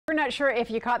not sure if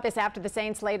you caught this after the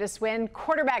Saints' latest win.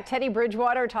 Quarterback Teddy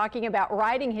Bridgewater talking about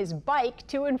riding his bike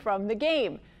to and from the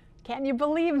game. Can you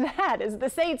believe that? As the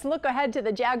Saints look ahead to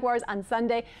the Jaguars on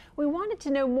Sunday, we wanted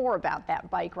to know more about that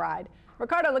bike ride.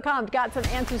 Ricardo Lecomte got some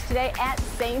answers today at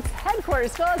Saints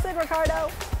headquarters. Fill us in,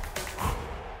 Ricardo.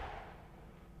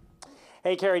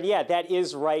 Hey, Karen, yeah, that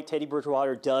is right. Teddy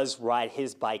Bridgewater does ride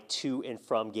his bike to and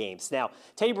from games. Now,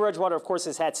 Teddy Bridgewater, of course,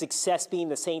 has had success being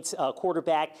the Saints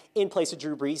quarterback in place of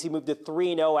Drew Brees. He moved to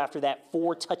 3-0 after that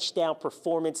 4-touchdown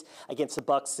performance against the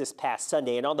Bucs this past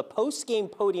Sunday. And on the post-game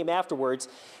podium afterwards,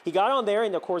 he got on there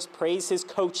and, of course, praised his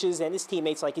coaches and his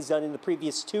teammates like he's done in the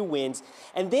previous 2 wins.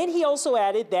 And then he also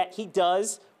added that he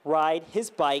does ride his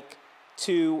bike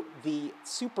to the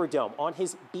Superdome on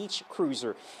his beach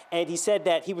cruiser. And he said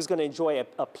that he was going to enjoy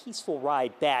a peaceful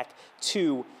ride back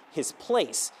to his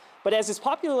place. But as his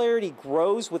popularity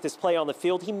grows with his play on the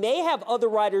field, he may have other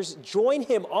riders join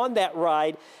him on that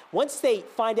ride once they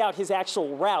find out his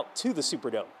actual route to the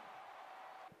Superdome.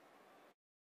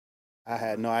 I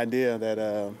had no idea that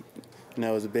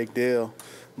it was a big deal.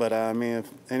 But I mean, if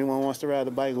anyone wants to ride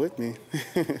the bike with me,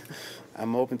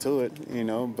 I'm open to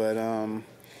it, but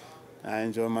I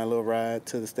enjoy my little ride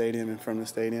to the stadium and from the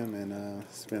stadium, and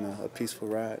it's been a peaceful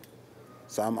ride.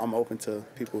 So I'm open to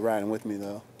people riding with me,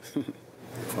 though.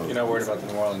 You're not worried about the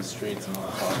New Orleans streets and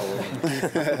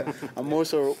potholes? I'm more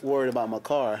so worried about my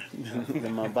car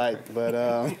than my bike, but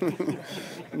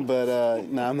no,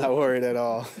 I'm not worried at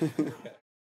all.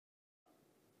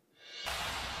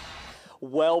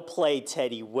 Well played,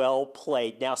 Teddy. Well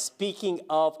played. Now, speaking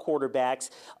of quarterbacks,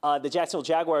 the Jacksonville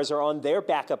Jaguars are on their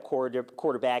backup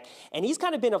quarterback, and he's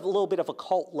kind of been a little bit of a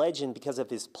cult legend because of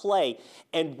his play.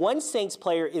 And one Saints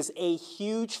player is a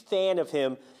huge fan of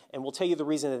him, and we'll tell you the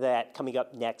reason of that coming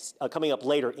up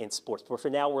later in sports. But for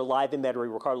now, we're live in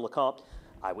Metairie. Ricardo Lecomte,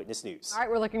 Eyewitness News. All right,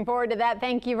 we're looking forward to that.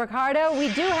 Thank you, Ricardo.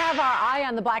 We do have our eye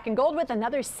on the black and gold with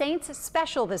another Saints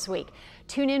special this week.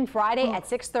 Tune in Friday at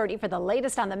 6:30 for the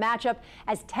latest on the matchup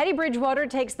as Teddy Bridgewater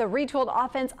takes the retooled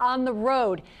offense on the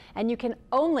road. And you can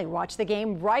only watch the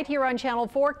game right here on Channel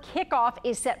 4. Kickoff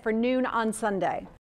is set for noon on Sunday.